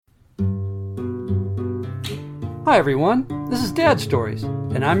Hi everyone, this is Dad Stories,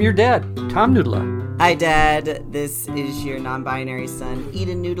 and I'm your dad, Tom Noodla. Hi Dad, this is your non-binary son,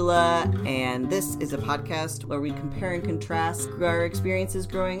 Eden Noodla, and this is a podcast where we compare and contrast our experiences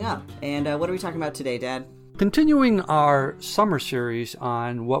growing up. And what are we talking about today, Dad? Continuing our summer series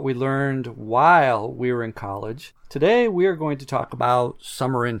on what we learned while we were in college, today we are going to talk about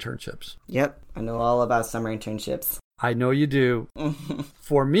summer internships. Yep, I know all about summer internships. I know you do.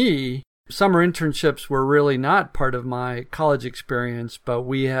 For me, summer internships were really not part of my college experience, but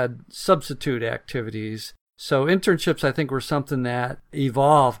we had substitute activities. So internships, I think, were something that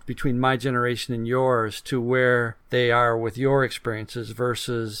evolved between my generation and yours to where they are with your experiences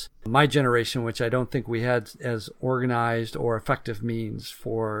versus my generation, which I don't think we had as organized or effective means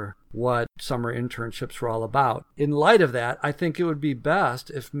for what summer internships were all about. In light of that, I think it would be best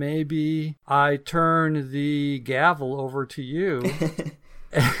if maybe I turn the gavel over to you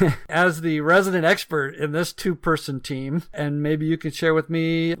as the resident expert in this two-person team, and maybe you can share with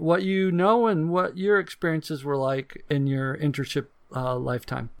me what you know and what your experiences were like in your internship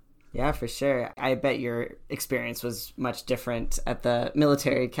lifetime. Yeah, for sure. I bet your experience was much different at the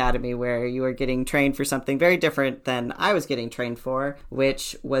military academy, where you were getting trained for something very different than I was getting trained for,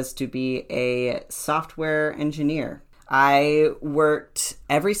 which was to be a software engineer. I worked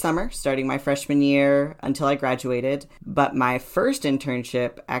every summer starting my freshman year until I graduated, but my first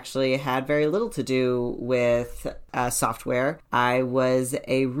internship actually had very little to do with software. I was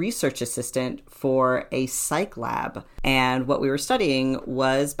a research assistant for a psych lab, and what we were studying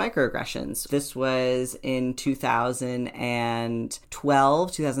was microaggressions. This was in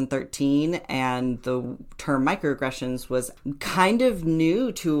 2012, 2013, and the term microaggressions was kind of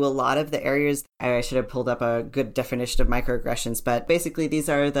new to a lot of the areas. I should have pulled up a good definition of microaggressions, but basically these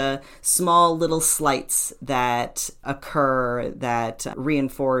are the small little slights that occur that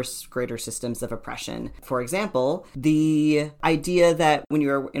reinforce greater systems of oppression. For example, the idea that when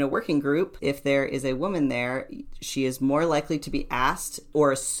you're in a working group, if there is a woman there, she is more likely to be asked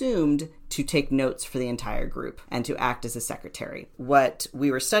or assumed to take notes for the entire group and to act as a secretary. What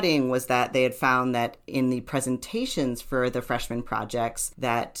we were studying was that they had found that in the presentations for the freshman projects,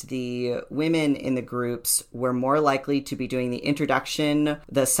 that the women in the groups were more likely to be doing the introduction,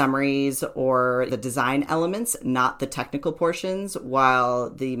 the summaries, or the design elements, not the technical portions, while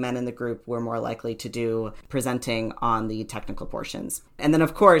the men in the group were more likely to do presenting on the technical portions. And then,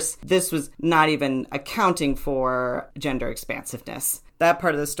 of course, this was not even accounting for gender expansiveness. That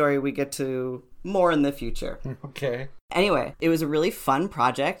part of the story we get to more in the future. Okay. Anyway, it was a really fun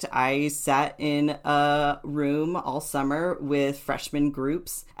project. I sat in a room all summer with freshman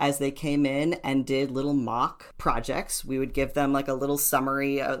groups as they came in and did little mock projects. We would give them like a little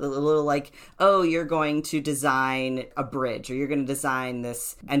summary, a little like, oh, you're going to design a bridge or you're going to design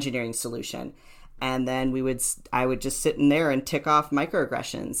this engineering solution. And then I would just sit in there and tick off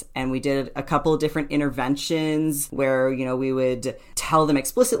microaggressions. And we did a couple of different interventions where, we would tell them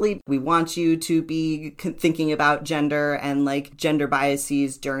explicitly, we want you to be thinking about gender and like gender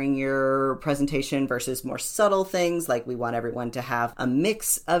biases during your presentation versus more subtle things. Like we want everyone to have a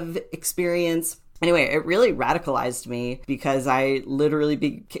mix of experience. Anyway, it really radicalized me because I literally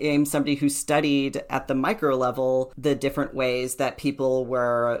became somebody who studied at the micro level the different ways that people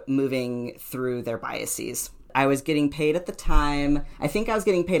were moving through their biases. I was getting paid at the time. I think I was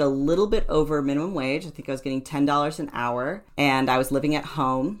getting paid a little bit over minimum wage. I think I was getting $10 an hour, and I was living at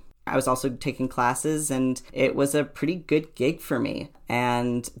home. I was also taking classes, and it was a pretty good gig for me,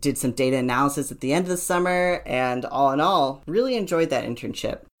 and did some data analysis at the end of the summer, and all in all, really enjoyed that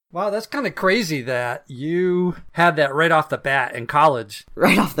internship. Wow, that's kind of crazy that you had that right off the bat in college.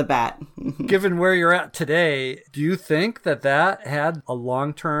 Right off the bat. Given where you're at today, do you think that had a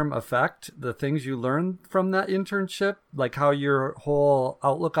long-term effect, the things you learned from that internship, like how your whole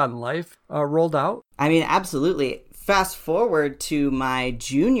outlook on life rolled out? I mean, absolutely. Fast forward to my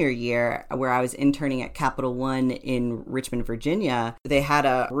junior year where I was interning at Capital One in Richmond, Virginia. They had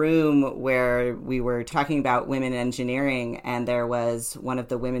a room where we were talking about women in engineering, and there was one of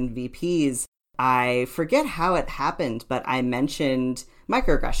the women VPs. I forget how it happened, but I mentioned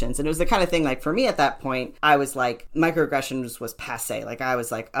microaggressions. And it was the kind of thing, like, for me at that point, I was like, microaggressions was passe. Like, I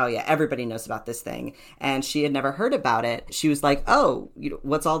was like, oh yeah, everybody knows about this thing. And she had never heard about it. She was like, oh,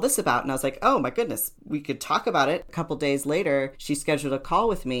 what's all this about? And I was like, oh my goodness, we could talk about it. A couple days later, she scheduled a call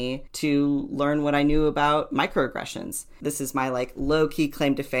with me to learn what I knew about microaggressions. This is my like low-key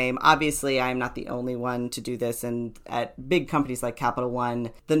claim to fame. Obviously, I'm not the only one to do this. And at big companies like Capital One,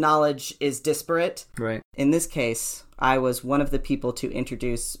 the knowledge is disparate. Right. In this case, I was one of the people to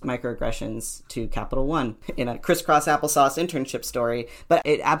introduce microaggressions to Capital One in a crisscross applesauce internship story, but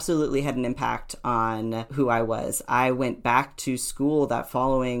it absolutely had an impact on who I was. I went back to school that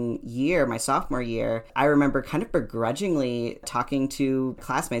following year, my sophomore year. I remember kind of begrudgingly talking to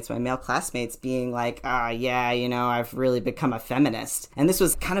classmates, my male classmates, being like, yeah, you know, I've really become a feminist. And this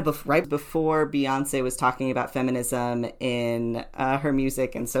was kind of right before Beyonce was talking about feminism in her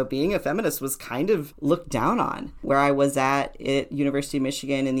music. And so being a feminist was kind of looked down on. Where I was at University of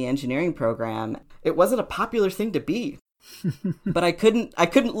Michigan in the engineering program, it wasn't a popular thing to be. But I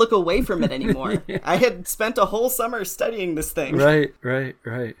couldn't look away from it anymore. Yeah. I had spent a whole summer studying this thing. Right.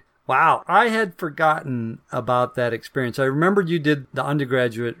 Wow, I had forgotten about that experience. I remembered you did the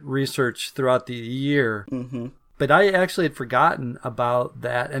undergraduate research throughout the year, but I actually had forgotten about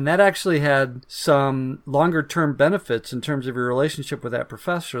that. And that actually had some longer-term benefits in terms of your relationship with that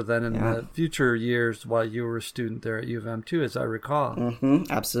professor than in the future years while you were a student there at U of M too, as I recall.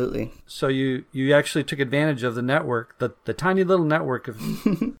 Absolutely. So you actually took advantage of the network, the tiny little network of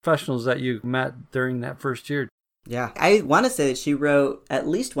professionals that you met during that first year. Yeah, I want to say that she wrote at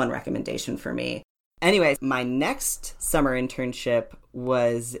least one recommendation for me. Anyway, my next summer internship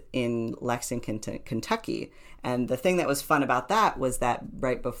was in Lexington, Kentucky. And the thing that was fun about that was that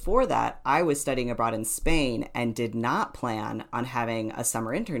right before that, I was studying abroad in Spain and did not plan on having a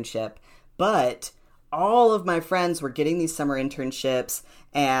summer internship. But all of my friends were getting these summer internships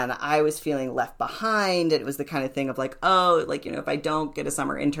and I was feeling left behind. It was the kind of thing of like, oh, like, you know, if I don't get a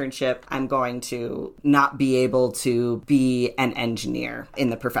summer internship, I'm going to not be able to be an engineer in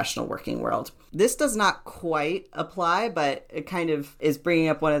the professional working world. This does not quite apply, but it kind of is bringing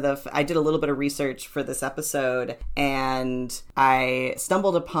up I did a little bit of research for this episode and I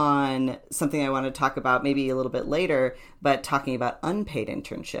stumbled upon something I want to talk about maybe a little bit later, but talking about unpaid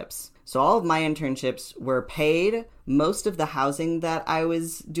internships. So all of my internships were paid. Most of the housing that I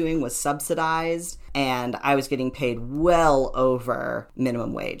was doing was subsidized, and I was getting paid well over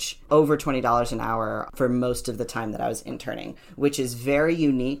minimum wage, over $20 an hour for most of the time that I was interning, which is very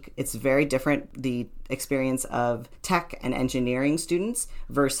unique. It's very different, the experience of tech and engineering students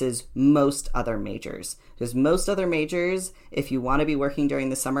versus most other majors. Because most other majors, if you want to be working during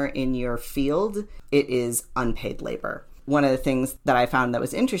the summer in your field, it is unpaid labor. One of the things that I found that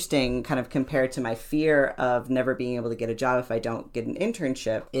was interesting, kind of compared to my fear of never being able to get a job if I don't get an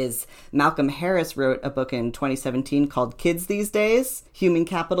internship, is Malcolm Harris wrote a book in 2017 called Kids These Days, Human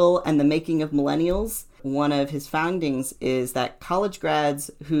Capital and the Making of Millennials. One of his foundings is that college grads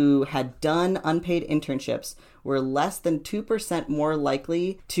who had done unpaid internships were less than 2% more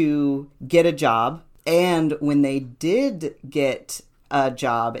likely to get a job. And when they did get a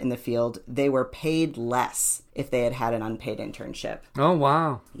job in the field, they were paid less if they had had an unpaid internship. Oh,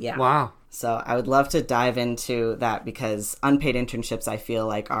 wow. Yeah. Wow. So I would love to dive into that because unpaid internships, I feel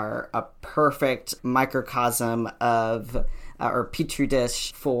like, are a perfect microcosm of or petri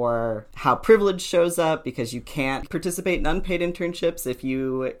dish for how privilege shows up, because you can't participate in unpaid internships if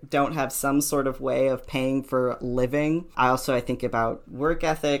you don't have some sort of way of paying for living. I think about work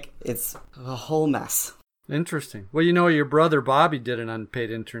ethic. It's a whole mess. Interesting. Well, you know, your brother Bobby did an unpaid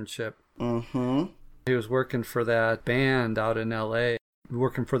internship. Mm-hmm. He was working for that band out in L.A.,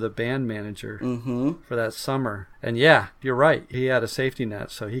 working for the band manager for that summer. And yeah, you're right. He had a safety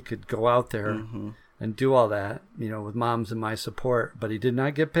net, so he could go out there and do all that, you know, with Moms and My support. But he did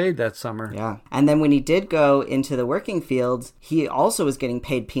not get paid that summer. Yeah. And then when he did go into the working fields, he also was getting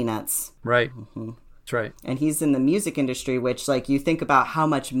paid peanuts. Right. That's right. And he's in the music industry, which, like, you think about how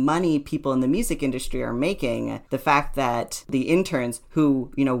much money people in the music industry are making. The fact that the interns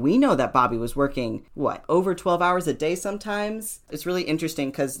who, you know, we know that Bobby was working, over 12 hours a day sometimes. It's really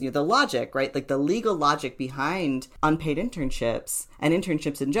interesting because, you know, the logic, right? Like the legal logic behind unpaid internships and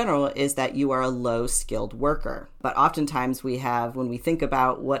internships in general is that you are a low-skilled worker. But oftentimes we have, when we think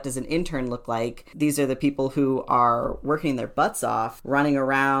about what does an intern look like, these are the people who are working their butts off, running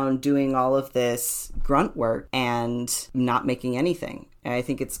around, doing all of this grunt work and not making anything. And I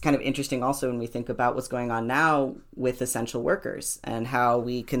think it's kind of interesting also when we think about what's going on now with essential workers and how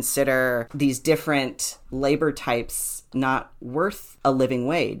we consider these different labor types not worth a living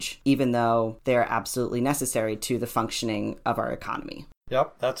wage, even though they're absolutely necessary to the functioning of our economy.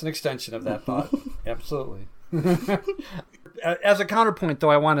 Yep, that's an extension of that thought. Absolutely. As a counterpoint,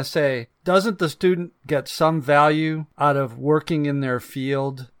 though, I want to say, doesn't the student get some value out of working in their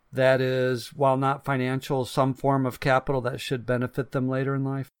field that is, while not financial, some form of capital that should benefit them later in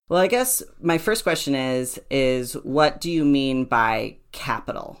life? Well, I guess my first question is what do you mean by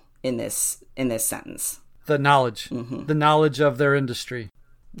capital in this sentence? The knowledge. The knowledge of their industry.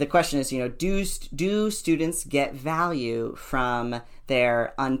 the question is, do students get value from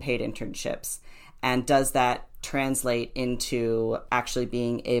their unpaid internships? And does that translate into actually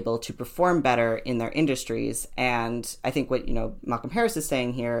being able to perform better in their industries? And I think what, Malcolm Harris is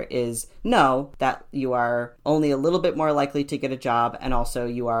saying here is no, that you are only a little bit more likely to get a job, and also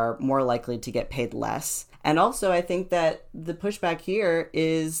you are more likely to get paid less. And also, I think that the pushback here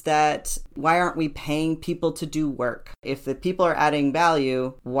is that why aren't we paying people to do work? If the people are adding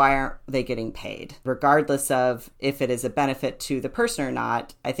value, why aren't they getting paid? Regardless of if it is a benefit to the person or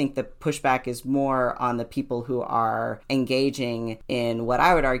not, I think the pushback is more on the people who are engaging in what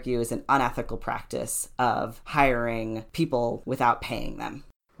I would argue is an unethical practice of hiring people without paying them.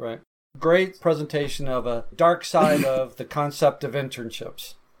 Right. Great presentation of a dark side of the concept of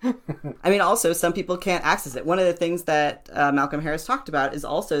internships. I mean, also, some people can't access it. One of the things that Malcolm Harris talked about is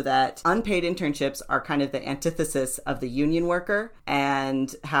also that unpaid internships are kind of the antithesis of the union worker,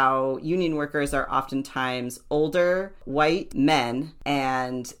 and how union workers are oftentimes older white men,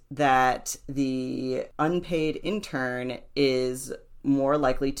 and that the unpaid intern is more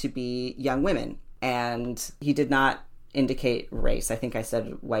likely to be young women. And he did not indicate race. I think I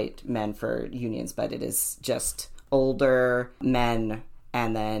said white men for unions, but it is just older men.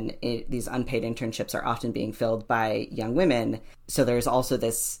 And then these unpaid internships are often being filled by young women. So there's also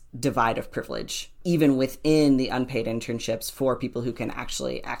this divide of privilege, even within the unpaid internships for people who can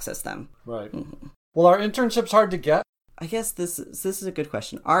actually access them. Right. Mm-hmm. Well, are internships hard to get? I guess this is a good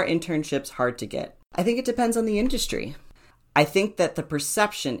question. Are internships hard to get? I think it depends on the industry. I think that the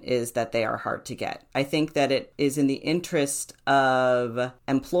perception is that they are hard to get. I think that it is in the interest of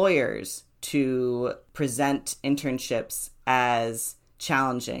employers to present internships as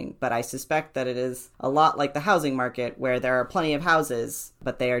challenging, but I suspect that it is a lot like the housing market, where there are plenty of houses,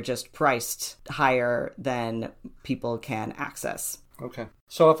 but they are just priced higher than people can access. Okay.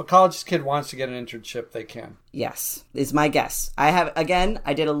 So if a college kid wants to get an internship, they can? Yes, is my guess. I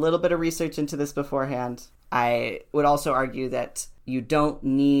did a little bit of research into this beforehand. I would also argue that you don't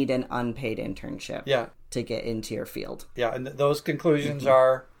need an unpaid internship to get into your field. Yeah, and those conclusions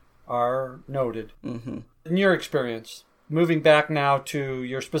are noted. Mm-hmm. In your experience, moving back now to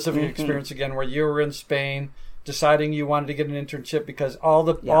your specific experience again, where you were in Spain, deciding you wanted to get an internship because all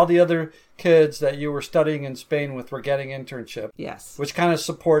the other kids that you were studying in Spain with were getting internship. Yes. Which kind of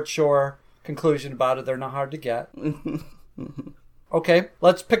supports your conclusion about it. They're not hard to get. Okay,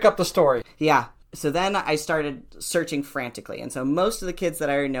 let's pick up the story. Yeah. So then I started searching frantically. And so most of the kids that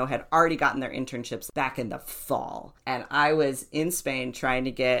I know had already gotten their internships back in the fall. And I was in Spain trying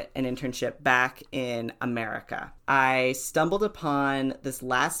to get an internship back in America. I stumbled upon this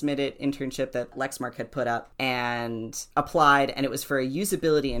last-minute internship that Lexmark had put up and applied, and it was for a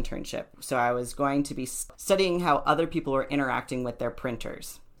usability internship. So I was going to be studying how other people were interacting with their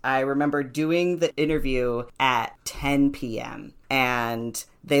printers. I remember doing the interview at 10 p.m. and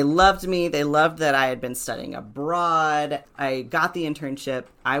they loved me. They loved that I had been studying abroad. I got the internship.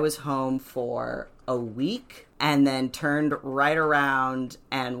 I was home for a week and then turned right around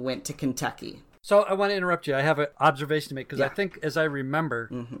and went to Kentucky. So I want to interrupt you. I have an observation to make because I think, as I remember,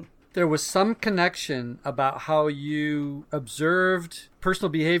 there was some connection about how you observed personal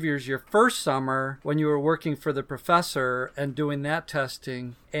behaviors your first summer when you were working for the professor and doing that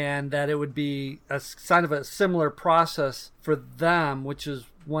testing, and that it would be a kind of a similar process for them, which is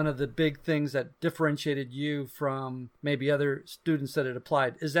one of the big things that differentiated you from maybe other students that had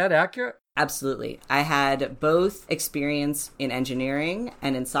applied. Is that accurate? Absolutely. I had both experience in engineering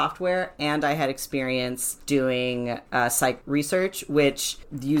and in software, and I had experience doing psych research, which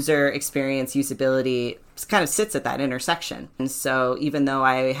user experience usability kind of sits at that intersection. And so even though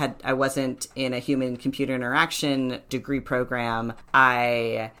I wasn't in a human computer interaction degree program,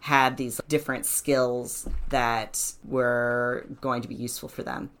 I had these different skills that were going to be useful for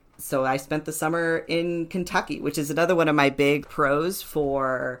them. So I spent the summer in Kentucky, which is another one of my big pros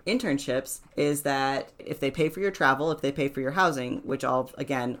for internships, is that if they pay for your travel, if they pay for your housing, which all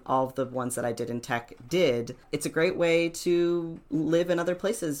of the ones that I did in tech did, it's a great way to live in other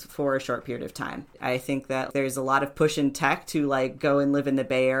places for a short period of time. I think that there's a lot of push in tech to go and live in the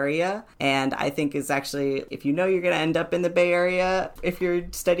Bay Area. And I think is actually, if you know you're going to end up in the Bay Area, if you're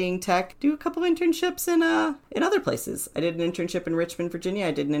studying tech, do a couple internships in other places. I did an internship in Richmond, Virginia.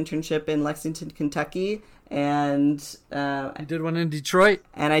 I did an internship in Lexington, Kentucky, and I did one in Detroit.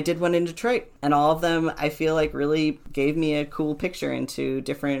 And I did one in Detroit. And all of them, I feel like, really gave me a cool picture into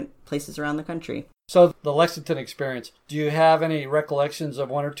different places around the country. So the Lexington experience, do you have any recollections of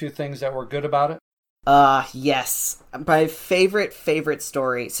one or two things that were good about it? Yes. My favorite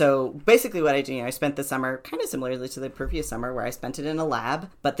story. So basically what I do, I spent the summer kind of similarly to the previous summer where I spent it in a lab,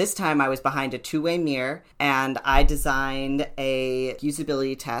 but this time I was behind a two-way mirror and I designed a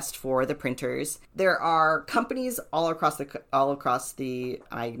usability test for the printers. There are companies all across the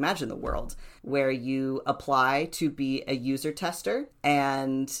I imagine the world where you apply to be a user tester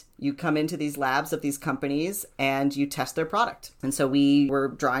and you come into these labs of these companies and you test their product. And so we were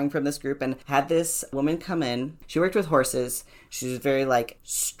drawing from this group and had this woman come in. She worked with horses. She was a very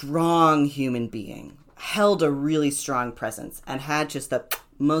strong human being, held a really strong presence and had just the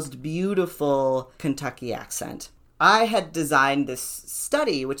most beautiful Kentucky accent. I had designed this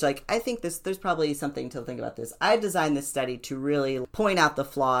study, which I think there's probably something to think about this. I designed this study to really point out the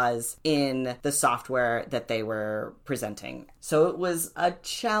flaws in the software that they were presenting. So it was a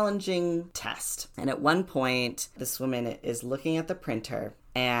challenging test. And at one point, this woman is looking at the printer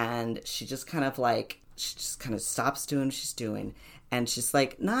and she just kind of stops doing what she's doing. And she's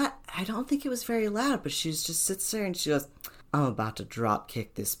I don't think it was very loud, but she just sits there and she goes, "I'm about to drop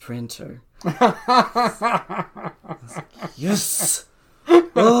kick this printer." Yes!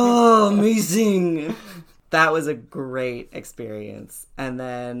 Oh, amazing! That was a great experience. And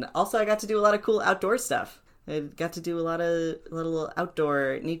then also I got to do a lot of cool outdoor stuff. I got to do a lot of little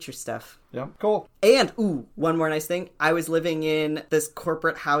outdoor nature stuff. Yeah, cool. And, one more nice thing. I was living in this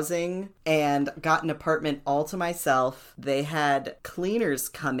corporate housing and got an apartment all to myself. They had cleaners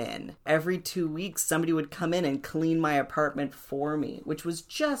come in. Every 2 weeks, somebody would come in and clean my apartment for me, which was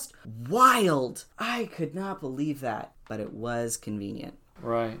just wild. I could not believe that, but it was convenient.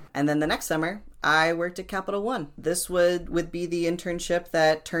 Right. And then the next summer, I worked at Capital One. This would be the internship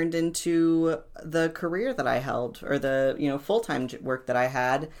that turned into the career that I held, or the full-time work that I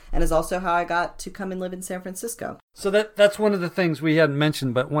had, and is also how I got to come and live in San Francisco. So that's one of the things we hadn't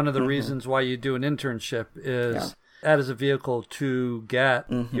mentioned, but one of the reasons why you do an internship is that is a vehicle to get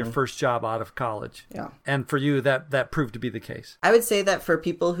your first job out of college. Yeah. And for you, that proved to be the case. I would say that for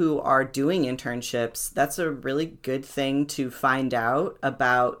people who are doing internships, that's a really good thing to find out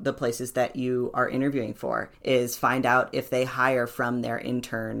about the places that you are interviewing for, is find out if they hire from their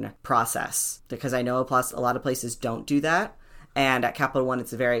intern process. Because I know a lot of places don't do that. And at Capital One,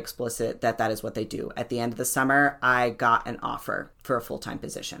 it's very explicit that is what they do. At the end of the summer, I got an offer for a full-time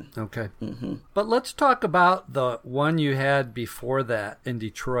position. Okay. Mm-hmm. But let's talk about the one you had before that in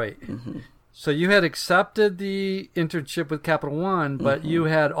Detroit. Mm-hmm. So you had accepted the internship with Capital One, but you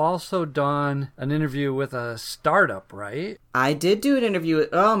had also done an interview with a startup, right? I did do an interview.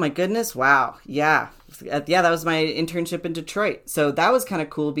 Oh, my goodness. Wow. Yeah. Yeah, that was my internship in Detroit. So that was kind of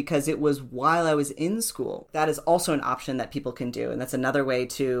cool because it was while I was in school. That is also an option that people can do. And that's another way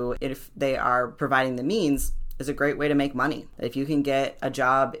to, if they are providing the means, is a great way to make money. If you can get a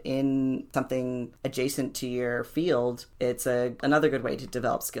job in something adjacent to your field, it's another good way to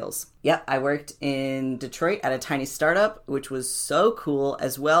develop skills. Yep, I worked in Detroit at a tiny startup, which was so cool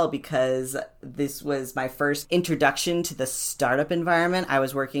as well because this was my first introduction to the startup environment. I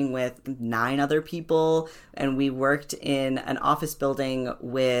was working with 9 other people, and we worked in an office building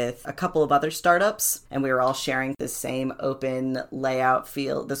with a couple of other startups, and we were all sharing the same open layout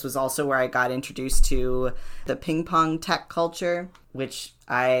field. This was also where I got introduced to the ping pong tech culture, which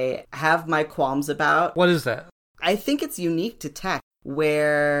I have my qualms about. What is that? I think it's unique to tech,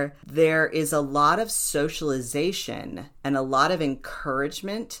 where there is a lot of socialization and a lot of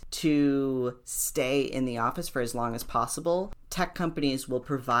encouragement to stay in the office for as long as possible. Tech companies will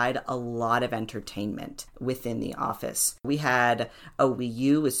provide a lot of entertainment within the office. We had a Wii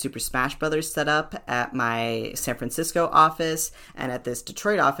U with Super Smash Brothers set up at my San Francisco office, and at this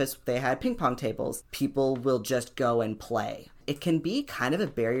Detroit office, they had ping pong tables. People will just go and play. It can be kind of a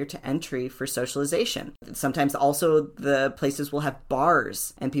barrier to entry for socialization. Sometimes also the places will have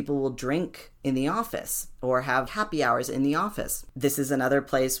bars and people will drink in the office or have happy hours in the office. This is another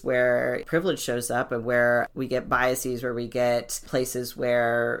place where privilege shows up and where we get biases, where we get places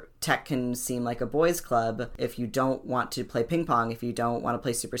where tech can seem like a boys' club. If you don't want to play ping pong, if you don't want to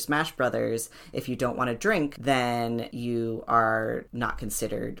play Super Smash Brothers, if you don't want to drink, then you are not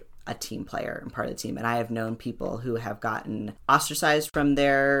considered a team player and part of the team. And I have known people who have gotten ostracized from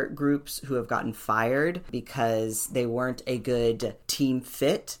their groups, who have gotten fired because they weren't a good team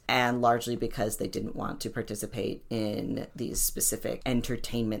fit, and largely because they didn't want to participate in these specific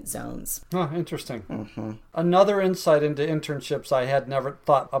entertainment zones. Oh, interesting. Mm-hmm. Another insight into internships I had never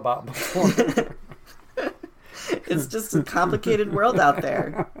thought about before. It's just a complicated world out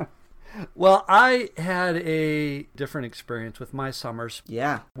there. Well, I had a different experience with my summers.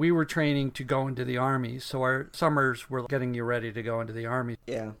 Yeah. We were training to go into the Army, so our summers were getting you ready to go into the Army.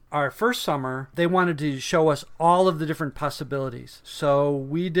 Yeah. Our first summer, they wanted to show us all of the different possibilities. So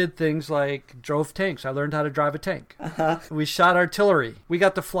we did things like drove tanks. I learned how to drive a tank. We shot artillery. We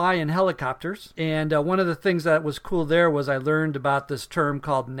got to fly in helicopters. And one of the things that was cool there was I learned about this term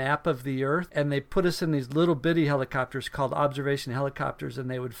called nap of the earth. And they put us in these little bitty helicopters called observation helicopters, and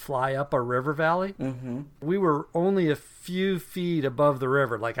they would fly up a river valley. Mm-hmm. We were only a few feet above the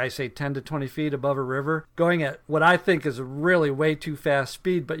river, like I say 10 to 20 feet above a river, going at what I think is really way too fast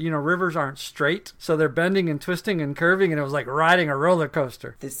speed. But, rivers aren't straight, so they're bending and twisting and curving, and it was like riding a roller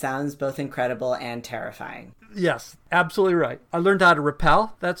coaster. This sounds both incredible and terrifying. Yes, absolutely right. I learned how to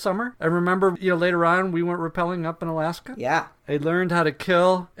rappel that summer. I remember, later on, we went rappelling up in Alaska. Yeah. I learned how to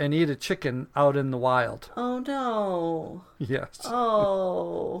kill and eat a chicken out in the wild. Oh, no. Yes.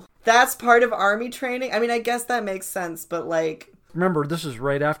 Oh. That's part of Army training? I mean, I guess that makes sense, but Remember, this is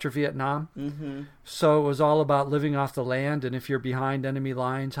right after Vietnam. Mm-hmm. So it was all about living off the land, and if you're behind enemy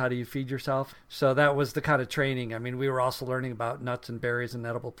lines, how do you feed yourself? So that was the kind of training. I mean, we were also learning about nuts and berries and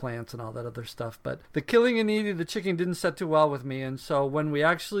edible plants and all that other stuff. But the killing and eating the chicken didn't set too well with me. And so when we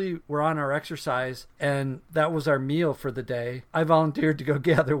actually were on our exercise, and that was our meal for the day, I volunteered to go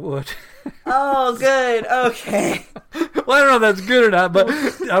gather wood. Oh, good. Okay. Well, I don't know if that's good or not, but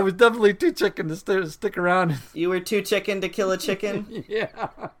I was definitely too chicken to stick around. You were too chicken to kill a chicken? Yeah.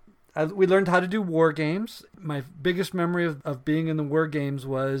 We learned how to do war games. My biggest memory of being in the war games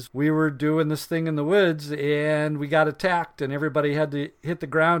was we were doing this thing in the woods and we got attacked and everybody had to hit the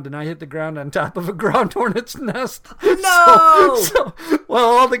ground, and I hit the ground on top of a ground hornet's nest. No! So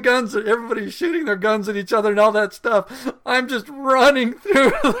well, all the guns, everybody's shooting their guns at each other and all that stuff. I'm just running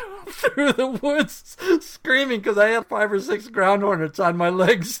through the woods screaming because I had 5 or 6 ground hornets on my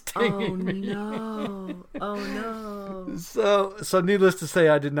legs stinging me. No. Oh, no. So needless to say,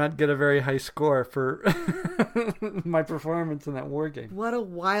 I did not get a very high score for my performance in that war game. What a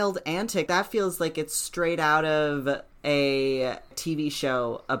wild antic. That feels like it's straight out of a TV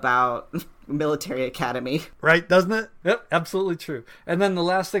show about military academy. Right, doesn't it? Yep, absolutely true. And then the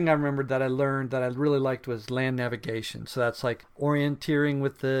last thing I remembered that I learned that I really liked was land navigation. So that's like orienteering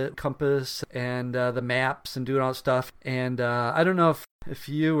with the compass and the maps and doing all that stuff. And I don't know if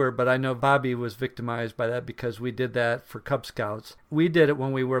you were, but I know Bobby was victimized by that because we did that for Cub Scouts. We did it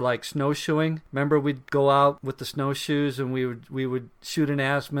when we were like snowshoeing. Remember, we'd go out with the snowshoes and we would shoot an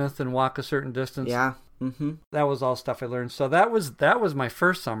azimuth and walk a certain distance. Yeah. Mm-hmm. That was all stuff I learned. So that was my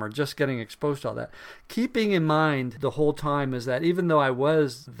first summer, just getting exposed to all that. Keeping in mind the whole time is that even though I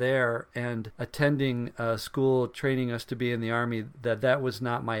was there and attending a school training us to be in the Army, that was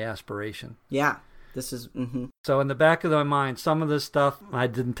not my aspiration. Yeah. This is... Mm-hmm. So in the back of my mind, some of this stuff I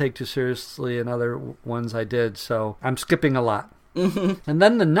didn't take too seriously and other ones I did. So I'm skipping a lot. Mm-hmm. And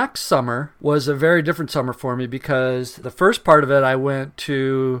then the next summer was a very different summer for me because the first part of it I went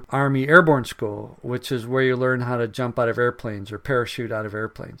to Army Airborne School, which is where you learn how to jump out of airplanes or parachute out of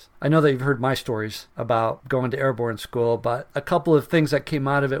airplanes. I know that you've heard my stories about going to airborne school, but a couple of things that came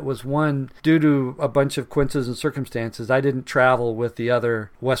out of it was, one, due to a bunch of coincidences and circumstances, I didn't travel with the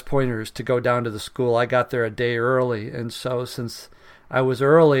other West Pointers to go down to the school. I got there a day early, and so since I was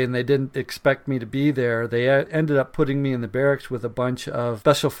early and they didn't expect me to be there, they ended up putting me in the barracks with a bunch of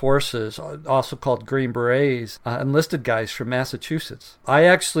special forces, also called Green Berets, enlisted guys from Massachusetts. I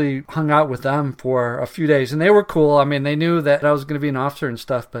actually hung out with them for a few days, and they were cool. I mean, they knew that I was going to be an officer and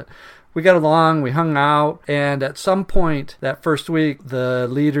stuff, but we got along, we hung out, and at some point that first week, the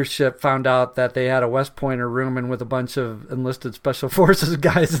leadership found out that they had a West Pointer rooming with a bunch of enlisted Special Forces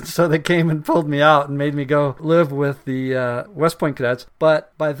guys, and so they came and pulled me out and made me go live with the West Point cadets.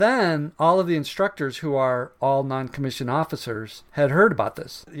 But by then, all of the instructors, who are all non-commissioned officers, had heard about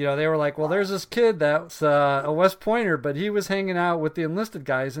this. They were like, well, there's this kid that's a West Pointer, but he was hanging out with the enlisted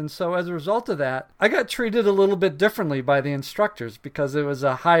guys, and so as a result of that, I got treated a little bit differently by the instructors because it was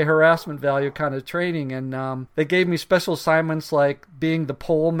a high harassment value kind of training, and they gave me special assignments like being the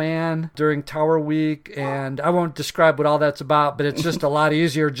pole man during Tower Week, and I won't describe what all that's about, but it's just a lot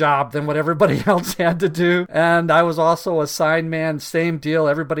easier job than what everybody else had to do. And I was also a sign man, same deal.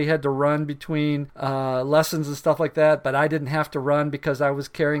 Everybody had to run between lessons and stuff like that, but I didn't have to run because I was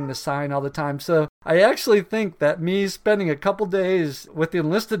carrying the sign all the time. So I actually think that me spending a couple days with the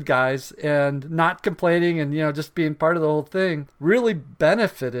enlisted guys and not complaining and just being part of the whole thing really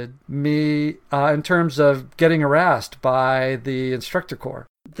benefited me in terms of getting harassed by the instructor corps.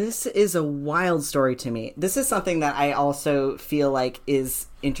 This is a wild story to me. This is something that I also feel like is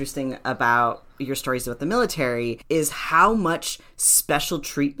interesting about your stories with the military is how much special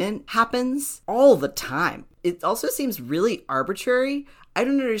treatment happens all the time. It also seems really arbitrary. I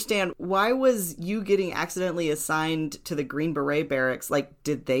don't understand. Why was you getting accidentally assigned to the Green Beret barracks? Like,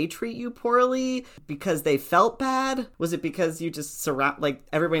 did they treat you poorly because they felt bad? Was it because you just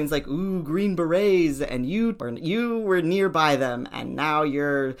everybody's like, ooh, Green Berets, and you were nearby them, and now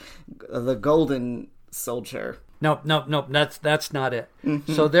you're the golden soldier? Nope. That's not it.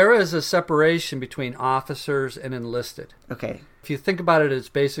 Mm-hmm. So there is a separation between officers and enlisted. Okay. If you think about it as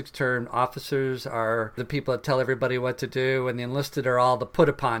basic term, officers are the people that tell everybody what to do, and the enlisted are all the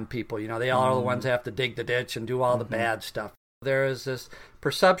put-upon people. They all are the ones that have to dig the ditch and do all the bad stuff. There is this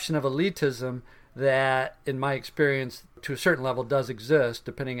perception of elitism that, in my experience, to a certain level does exist,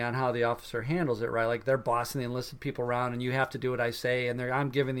 depending on how the officer handles it, right? Like, they're bossing the enlisted people around, and you have to do what I say, and I'm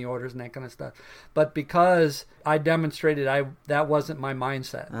giving the orders and that kind of stuff. But because I demonstrated that wasn't my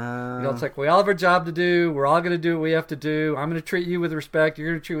mindset. It's like, we all have our job to do. We're all going to do what we have to do. I'm going to treat you with respect. You're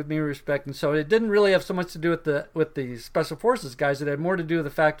going to treat me with respect. And so it didn't really have so much to do with the Special Forces guys. It had more to do with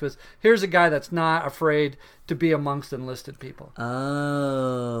the fact was, here's a guy that's not afraid to be amongst enlisted people.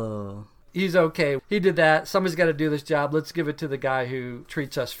 Oh. He's okay. He did that. Somebody's got to do this job. Let's give it to the guy who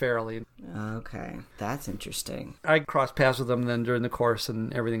treats us fairly. Okay. That's interesting. I crossed paths with them then during the course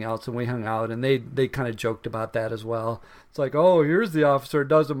and everything else, and we hung out, and they kind of joked about that as well. It's like, oh, here's the officer who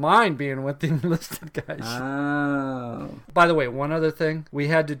doesn't mind being with the enlisted guys. Oh. By the way, one other thing. We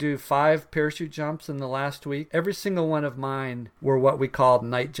had to do 5 parachute jumps in the last week. Every single one of mine were what we called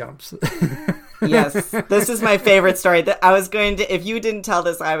night jumps. Yes, this is my favorite story. If you didn't tell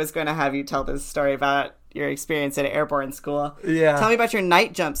this, I was going to have you tell this story about your experience at airborne school. Yeah. Tell me about your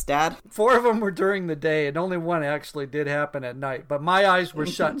night jumps, Dad. 4 of them were during the day, and only one actually did happen at night. But my eyes were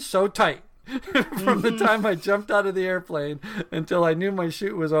shut so tight from the time I jumped out of the airplane until I knew my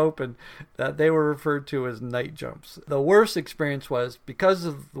chute was open that they were referred to as night jumps. The worst experience was because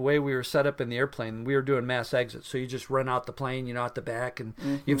of the way we were set up in the airplane, we were doing mass exits. So you just run out the plane, out the back, and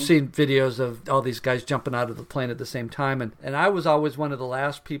you've seen videos of all these guys jumping out of the plane at the same time. And I was always one of the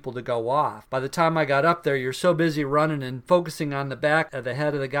last people to go off. By the time I got up there, you're so busy running and focusing on the back of the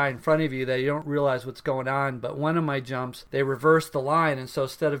head of the guy in front of you that you don't realize what's going on. But one of my jumps, they reversed the line, and so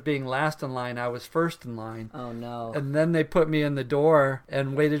instead of being last in line, I was first in line. Oh no. And then they put me in the door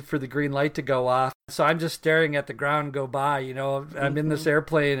and waited for the green light to go off. So I'm just staring at the ground go by, I'm in this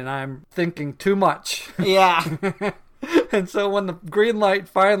airplane and I'm thinking too much. Yeah. And so when the green light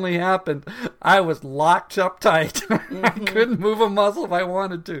finally happened, I was locked up tight. I couldn't move a muscle if I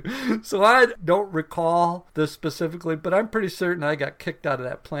wanted to. So I don't recall this specifically, but I'm pretty certain I got kicked out of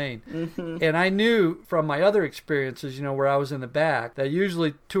that plane. And I knew from my other experiences, where I was in the back, that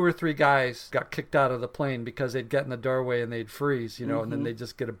usually 2 or 3 guys got kicked out of the plane because they'd get in the doorway and they'd freeze, and then they'd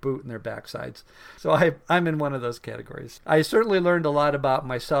just get a boot in their backsides. So I'm in one of those categories. I certainly learned a lot about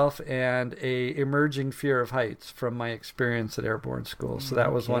myself and a emerging fear of heights from my experience at airborne school. So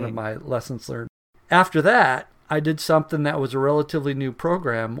that was one of my lessons learned. After that, I did something that was a relatively new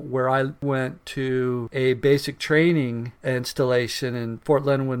program where I went to a basic training installation in Fort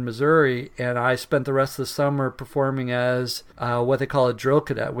Leonard, Missouri, and I spent the rest of the summer performing as what they call a drill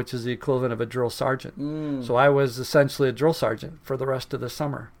cadet, which is the equivalent of a drill sergeant. So I was essentially a drill sergeant for the rest of the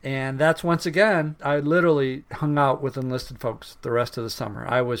summer. And that's, once again, I literally hung out with enlisted folks the rest of the summer.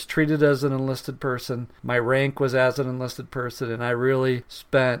 I was treated as an enlisted person. My rank was as an enlisted person, and I really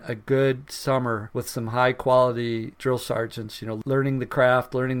spent a good summer with some high quality drill sergeants, learning the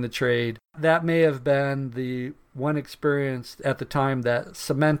craft, learning the trade. That may have been the one experience at the time that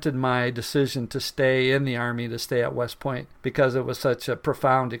cemented my decision to stay in the Army, to stay at West Point, because it was such a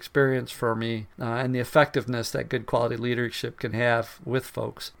profound experience for me and the effectiveness that good quality leadership can have with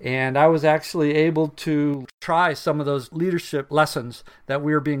folks. And I was actually able to try some of those leadership lessons that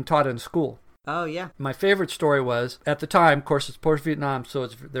we were being taught in school. Oh, yeah. My favorite story was, at the time, of course, it's post-Vietnam, so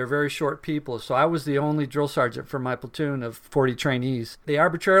they're very short people. So I was the only drill sergeant for my platoon of 40 trainees. They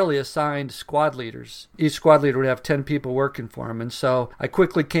arbitrarily assigned squad leaders. Each squad leader would have 10 people working for them. And so I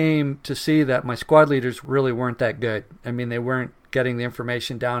quickly came to see that my squad leaders really weren't that good. I mean, they weren't getting the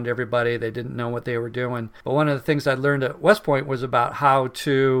information down to everybody. They didn't know what they were doing. But one of the things I learned at West Point was about how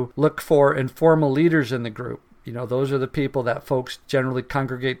to look for informal leaders in the group. Those are the people that folks generally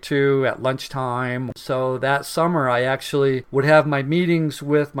congregate to at lunchtime. So that summer, I actually would have my meetings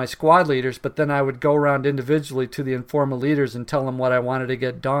with my squad leaders, but then I would go around individually to the informal leaders and tell them what I wanted to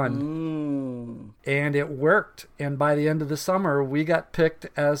get done. And it worked. And by the end of the summer, we got picked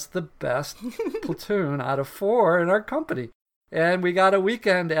as the best platoon out of 4 in our company. And we got a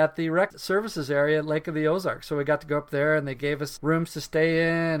weekend at the rec services area at Lake of the Ozarks. So we got to go up there and they gave us rooms to stay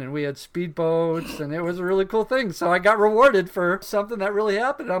in and we had speedboats and it was a really cool thing. So I got rewarded for something that really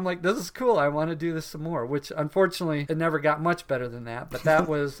happened. I'm like, this is cool. I want to do this some more, which unfortunately it never got much better than that. But that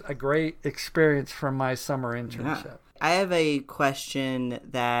was a great experience from my summer internship. Yeah. I have a question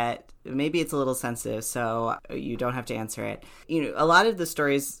that maybe it's a little sensitive, so you don't have to answer it. You know, a lot of the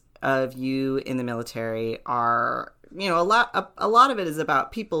stories of you in the military are, you know, a lot of it is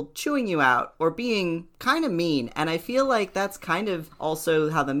about people chewing you out or being kind of mean. And I feel like that's kind of also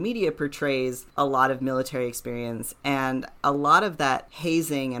how the media portrays a lot of military experience. And a lot of that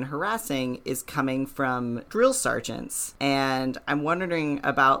hazing and harassing is coming from drill sergeants. And I'm wondering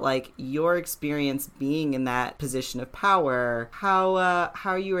about like your experience being in that position of power,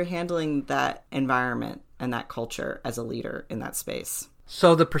 how you were handling that environment and that culture as a leader in that space.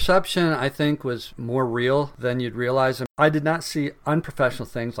 So the perception, I think, was more real than you'd realize. I did not see unprofessional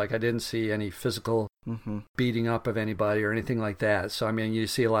things, like I didn't see any physical beating up of anybody or anything like that. So, I mean, you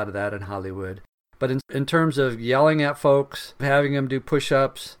see a lot of that in Hollywood. But in terms of yelling at folks, having them do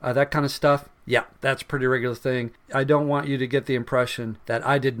push-ups, that kind of stuff, yeah, that's a pretty regular thing. I don't want you to get the impression that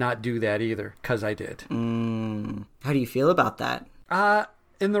I did not do that either, because I did. How do you feel about that?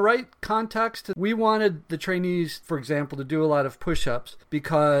 In the right context, we wanted the trainees, for example, to do a lot of push-ups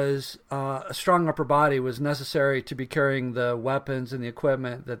because a strong upper body was necessary to be carrying the weapons and the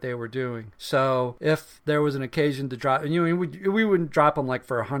equipment that they were doing. So if there was an occasion to drop, and we wouldn't drop them like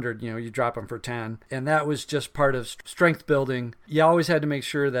for 100, you drop them for 10. And that was just part of strength building. You always had to make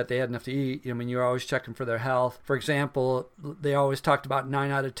sure that they had enough to eat. I mean, you were always checking for their health. For example, they always talked about 9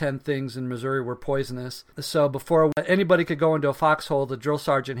 out of 10 things in Missouri were poisonous. So before anybody could go into a foxhole, the drill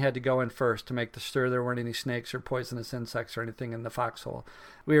sergeant had to go in first to make sure there weren't any snakes or poisonous insects or anything in the foxhole.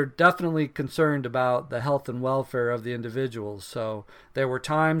 We were definitely concerned about the health and welfare of the individuals. So there were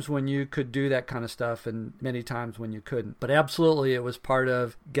times when you could do that kind of stuff and many times when you couldn't. But absolutely, it was part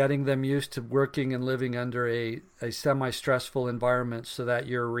of getting them used to working and living under a semi-stressful environment so that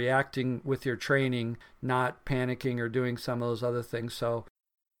you're reacting with your training, not panicking or doing some of those other things. So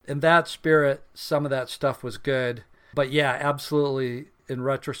in that spirit, some of that stuff was good. But yeah, absolutely, in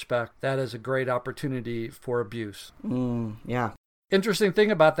retrospect, that is a great opportunity for abuse. Yeah. Interesting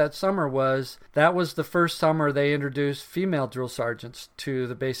thing about that summer was that was the first summer they introduced female drill sergeants to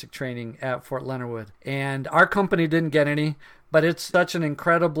the basic training at Fort Leonard Wood. And our company didn't get any, but it's such an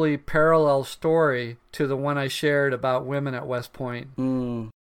incredibly parallel story to the one I shared about women at West Point.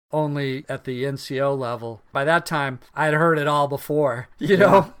 Only at the NCO level. By that time, I'd heard it all before, you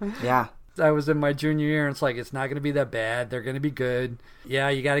know? Yeah. I was in my junior year, and it's like, it's not going to be that bad. They're going to be good. Yeah,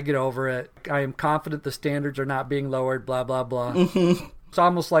 you got to get over it. I am confident the standards are not being lowered, blah, blah, blah. It's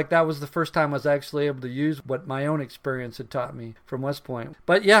almost like that was the first time I was actually able to use what my own experience had taught me from West Point.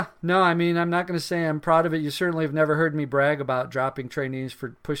 But yeah, no, I mean, I'm not going to say I'm proud of it. You certainly have never heard me brag about dropping trainees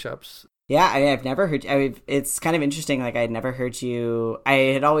for push-ups. Yeah, I've never heard. It's kind of interesting. Like, I had never heard you. I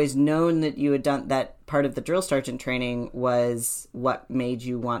had always known that you had done that. Part of the drill sergeant training was what made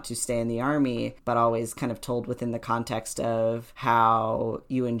you want to stay in the Army, but always kind of told within the context of how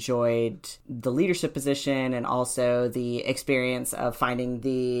you enjoyed the leadership position and also the experience of finding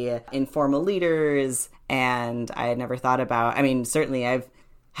the informal leaders. And I had never thought about. I mean, certainly I've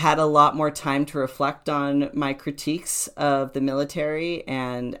had a lot more time to reflect on my critiques of the military,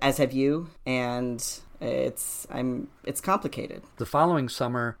 and as have you, and it's complicated. The following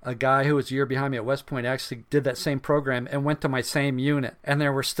summer, a guy who was a year behind me at West Point actually did that same program and went to my same unit, and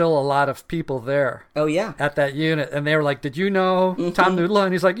there were still a lot of people there. Oh yeah, at that unit, and they were like, "Did you know Tom Noodle?"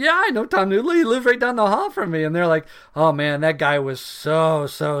 And he's like, "Yeah, I know Tom Noodle. He lived right down the hall from me." And they're like, "Oh man, that guy was so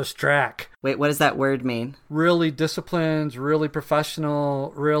strack." Wait, what does that word mean? Really disciplined, really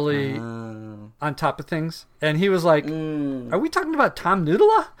professional, really on top of things. And he was like, "Are we talking about Tom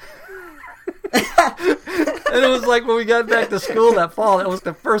Noodle?" And it was like when we got back to school that fall, that was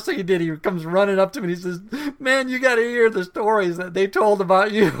the first thing he did. He comes running up to me and he says, "Man, you got to hear the stories that they told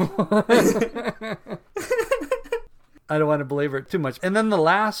about you." I don't want to belabor it too much. And then the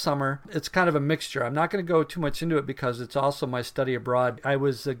last summer, it's kind of a mixture. I'm not going to go too much into it because it's also my study abroad. I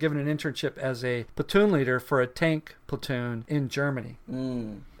was given an internship as a platoon leader for a tank platoon in Germany.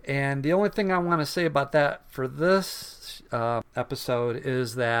 And the only thing I want to say about that for this episode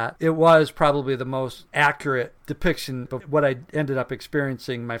is that it was probably the most accurate depiction of what I ended up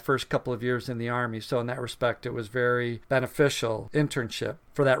experiencing my first couple of years in the Army. So in that respect, it was very beneficial internship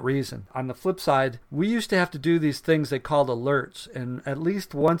for that reason. On the flip side, we used to have to do these things they called alerts, and at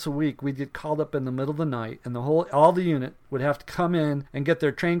least once a week we'd get called up in the middle of the night, and all the unit would have to come in and get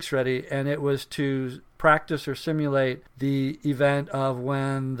their tanks ready, and it was to practice or simulate the event of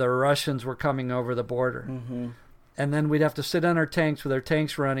when the Russians were coming over the border. Mm-hmm. And then we'd have to sit on our tanks with our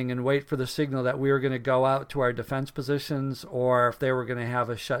tanks running and wait for the signal that we were going to go out to our defense positions or if they were going to have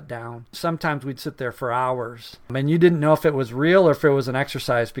us shut down. Sometimes we'd sit there for hours. And you didn't know if it was real or if it was an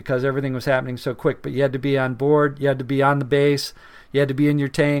exercise because everything was happening so quick. But you had to be on board. You had to be on the base. You had to be in your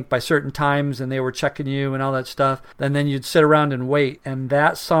tank by certain times, and they were checking you and all that stuff. And then you'd sit around and wait. And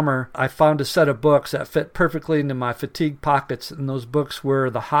that summer, I found a set of books that fit perfectly into my fatigue pockets, and those books were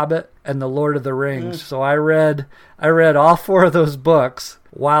The Hobbit and The Lord of the Rings. So I read all 4 of those books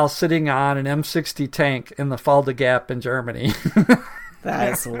while sitting on an M60 tank in the Fulda Gap in Germany.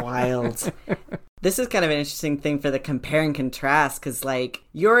 That's wild. This is kind of an interesting thing for the compare and contrast because, like,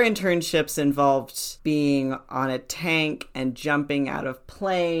 your internships involved being on a tank and jumping out of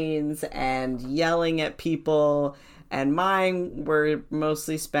planes and yelling at people, and mine were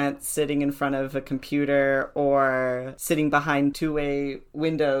mostly spent sitting in front of a computer or sitting behind two-way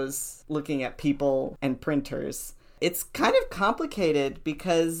windows looking at people and printers. It's kind of complicated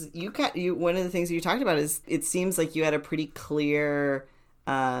because you one of the things you talked about is it seems like you had a pretty clear...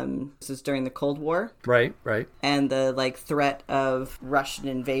 this is during the Cold War. Right. And the threat of Russian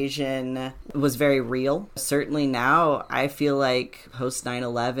invasion was very real. Certainly now, I feel like post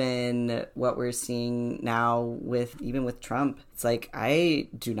 9/11, what we're seeing now even with Trump, it's like I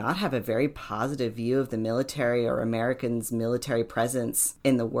do not have a very positive view of the military or Americans' military presence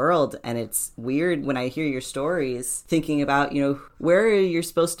in the world. And it's weird when I hear your stories thinking about, where are you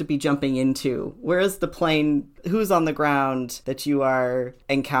supposed to be jumping into? Where is the plane? Who's on the ground that you are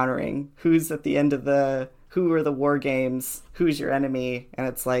encountering? Who's at the end of who are the war games? Who's your enemy? And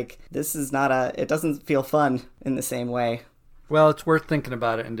it's like, this is it doesn't feel fun in the same way. Well, it's worth thinking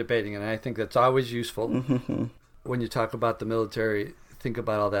about it and debating it. And I think that's always useful. Mm-hmm. When you talk about the military, think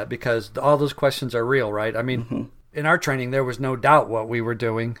about all that because all those questions are real, right? I mean, mm-hmm. In our training, there was no doubt what we were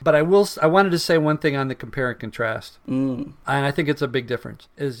doing. But I wanted to say one thing on the compare and contrast. And I think it's a big difference.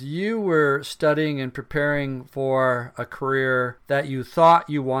 Is you were studying and preparing for a career that you thought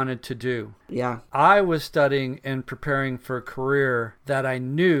you wanted to do. Yeah. I was studying and preparing for a career that I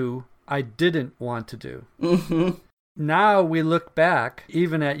knew I didn't want to do. Mm-hmm. Now we look back,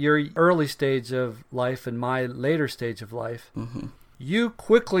 even at your early stage of life and my later stage of life, mm-hmm. You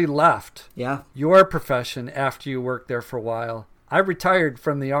quickly left your profession after you worked there for a while. I retired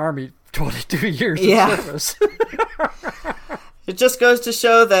from the Army 22 years of service. It just goes to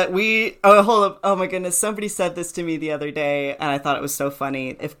show that hold up. Oh my goodness. Somebody said this to me the other day and I thought it was so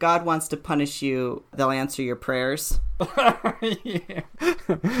funny. If God wants to punish you, they'll answer your prayers.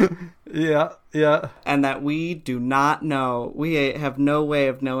 Yeah. And that we do not know. We have no way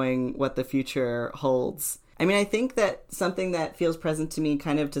of knowing what the future holds. I mean, I think that something that feels present to me,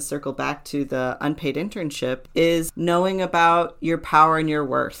 kind of to circle back to the unpaid internship, is knowing about your power and your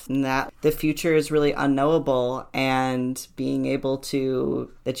worth, and that the future is really unknowable, and being able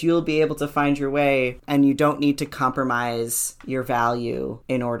that you'll be able to find your way, and you don't need to compromise your value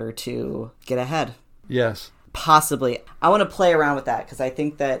in order to get ahead. Yes. Possibly. I want to play around with that, because I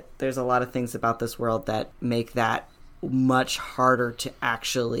think that there's a lot of things about this world that make that much harder to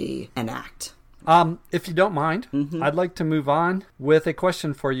actually enact. If you don't mind, mm-hmm. I'd like to move on with a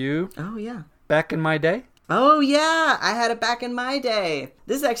question for you. Oh, yeah. Back in my day? Oh, yeah. I had it back in my day.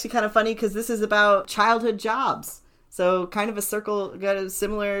 This is actually kind of funny because this is about childhood jobs. So kind of got a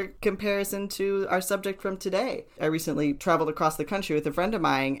similar comparison to our subject from today. I recently traveled across the country with a friend of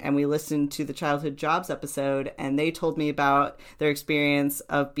mine, and we listened to the childhood jobs episode, and they told me about their experience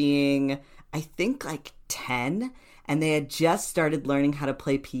of being, I think, 10. And they had just started learning how to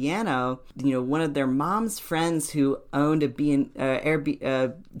play piano. One of their mom's friends who owned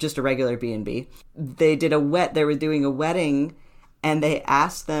just a regular B&B. They were doing a wedding, and they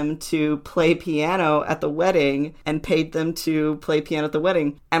asked them to play piano at the wedding and paid them to play piano at the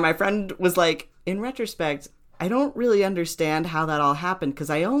wedding. And my friend was like, in retrospect, I don't really understand how that all happened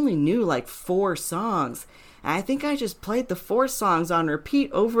because I only knew 4 songs. And I think I just played the 4 songs on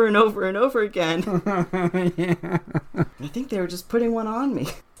repeat over and over and over again. Yeah. I think they were just putting one on me.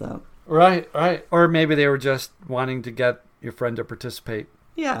 So. Right. Or maybe they were just wanting to get your friend to participate.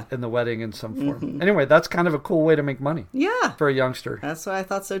 Yeah. In the wedding in some form. Mm-hmm. Anyway, that's kind of a cool way to make money. Yeah. For a youngster. That's what I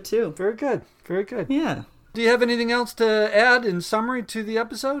thought so too. Very good. Yeah. Do you have anything else to add in summary to the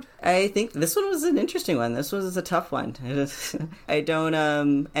episode? I think this one was an interesting one. This was a tough one. I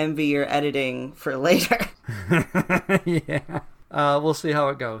don't envy your editing for later. Yeah. We'll see how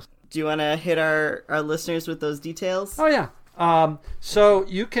it goes. Do you want to hit our listeners with those details? Oh, yeah. So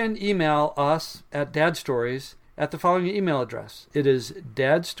you can email us at dadstories at the following email address. It is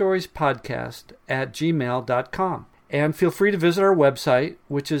dadstoriespodcast@gmail.com. And feel free to visit our website,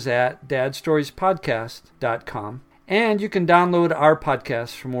 which is at dadstoriespodcast.com. And you can download our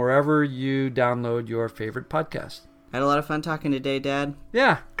podcast from wherever you download your favorite podcast. I had a lot of fun talking today, Dad.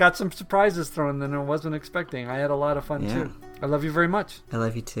 Yeah, got some surprises thrown in I wasn't expecting. I had a lot of fun, too. I love you very much. I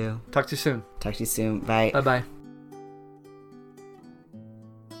love you, too. Talk to you soon. Talk to you soon. Bye. Bye-bye.